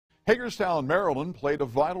Hagerstown, Maryland played a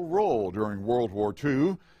vital role during World War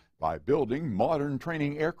II by building modern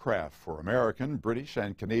training aircraft for American, British,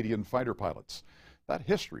 and Canadian fighter pilots. That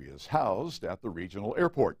history is housed at the regional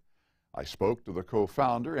airport. I spoke to the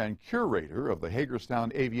co-founder and curator of the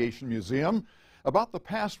Hagerstown Aviation Museum about the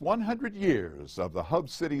past 100 years of the hub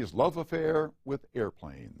city's love affair with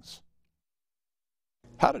airplanes.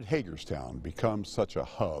 How did Hagerstown become such a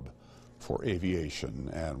hub for aviation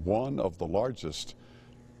and one of the largest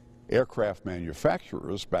aircraft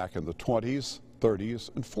manufacturers back in the 20s,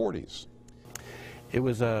 30s, and 40s? It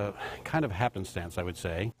was a kind of happenstance, I would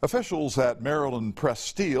say. Officials at Maryland Press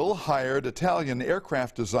Steel hired Italian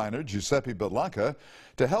aircraft designer Giuseppe Bellanca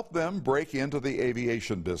to help them break into the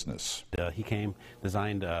aviation business. He came,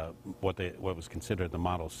 designed what was considered the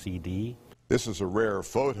Model CD. This is a rare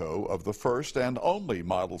photo of the first and only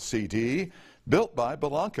Model CD built by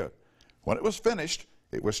Bellanca. When it was finished,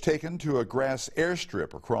 it was taken to a grass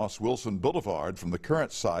airstrip across Wilson Boulevard from the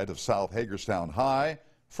current site of South Hagerstown High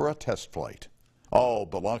for a test flight. All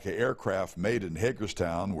Bellanca aircraft made in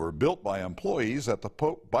Hagerstown were built by employees at the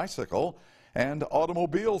Pope Bicycle and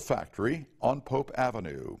Automobile Factory on Pope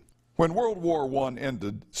Avenue. When World War I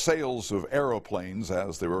ended, sales of aeroplanes,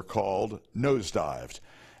 as they were called, nosedived,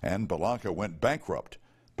 and Bellanca went bankrupt.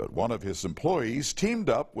 But one of his employees teamed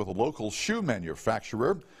up with a local shoe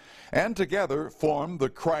manufacturer and together formed the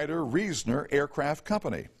Curator Aircraft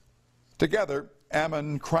Company. Together,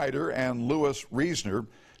 Ammon Curator and Louis Reisner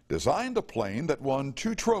designed a plane that won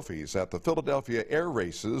 2 trophies at the Philadelphia Air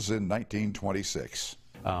Races in 1926.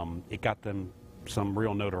 It got them some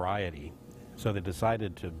real notoriety, so they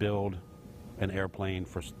decided to build an airplane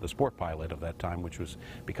for the sport pilot of that time, which was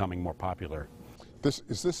becoming more popular.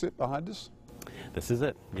 Is this it behind us? This is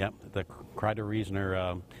it, yep. The Curator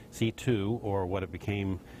Reisner C2, or what it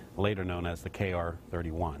became later known as the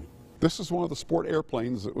KR-31. This is one of the sport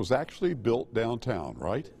airplanes that was actually built downtown,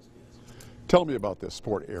 right? Tell me about this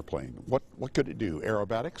sport airplane. What could it do?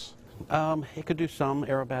 Aerobatics? It could do some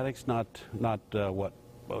aerobatics, not what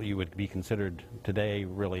you would be considered today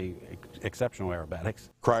really exceptional aerobatics.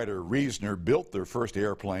 Curator Reisner built their first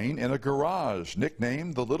airplane in a garage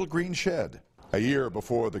nicknamed the Little Green Shed. A year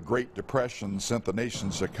before the Great Depression sent the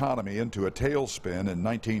nation's economy into a tailspin in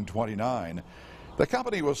 1929, the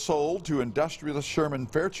company was sold to industrialist Sherman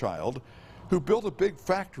Fairchild, who built a big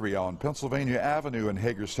factory on Pennsylvania Avenue in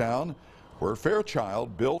Hagerstown, where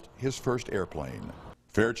Fairchild built his first airplane.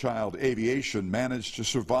 Fairchild Aviation managed to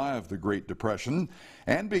survive the Great Depression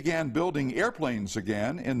and began building airplanes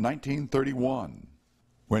again in 1931.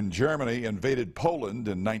 When Germany invaded Poland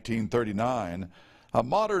in 1939, a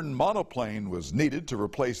modern monoplane was needed to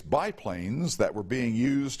replace biplanes that were being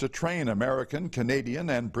used to train American, Canadian,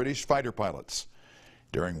 and British fighter pilots.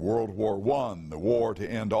 During World War I, the war to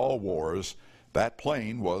end all wars, that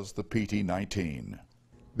plane was the PT-19.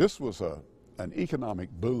 This was an economic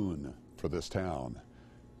boon for this town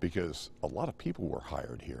because a lot of people were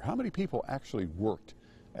hired here. How many people actually worked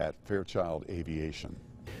at Fairchild Aviation?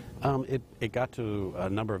 It got to a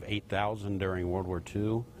number of 8,000 during World War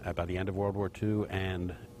II, by the end of World War II,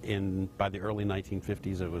 and by the early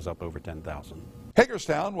 1950s it was up over 10,000.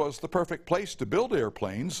 Hagerstown was the perfect place to build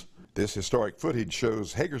airplanes. This historic footage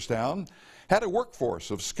shows Hagerstown had a workforce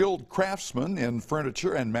of skilled craftsmen in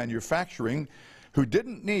furniture and manufacturing who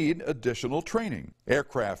didn't need additional training.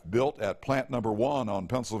 Aircraft built at Plant Number 1 on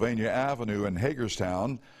Pennsylvania Avenue in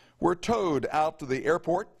Hagerstown were towed out to the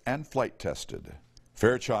airport and flight tested.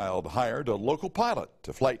 Fairchild hired a local pilot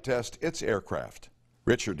to flight test its aircraft.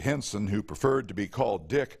 Richard Henson, who preferred to be called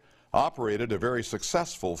Dick, operated a very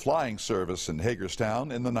successful flying service in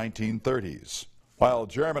Hagerstown in the 1930s. While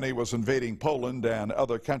Germany was invading Poland and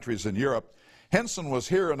other countries in Europe, Henson was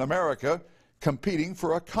here in America competing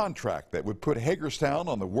for a contract that would put Hagerstown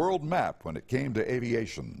on the world map when it came to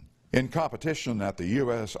aviation. In competition at the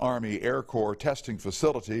U.S. Army Air Corps testing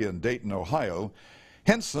facility in Dayton, Ohio,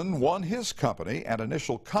 Henson won his company an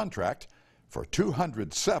initial contract for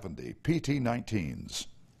 270 PT-19s.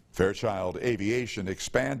 Fairchild Aviation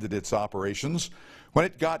expanded its operations when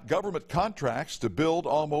it got government contracts to build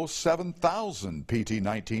almost 7,000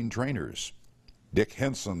 PT-19 trainers. Dick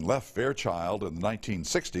Henson left Fairchild in the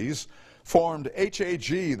 1960s, formed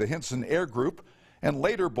HAG, the Henson Air Group, and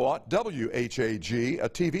later bought WHAG, a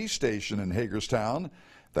TV station in Hagerstown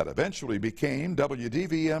that eventually became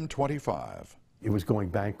WDVM 25. It was going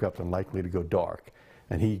bankrupt and likely to go dark,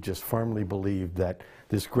 and he just firmly believed that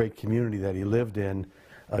this great community that he lived in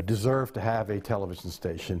deserved to have a television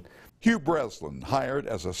station. Hugh Breslin, hired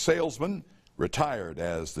as a salesman, retired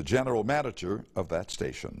as the general manager of that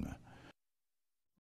station.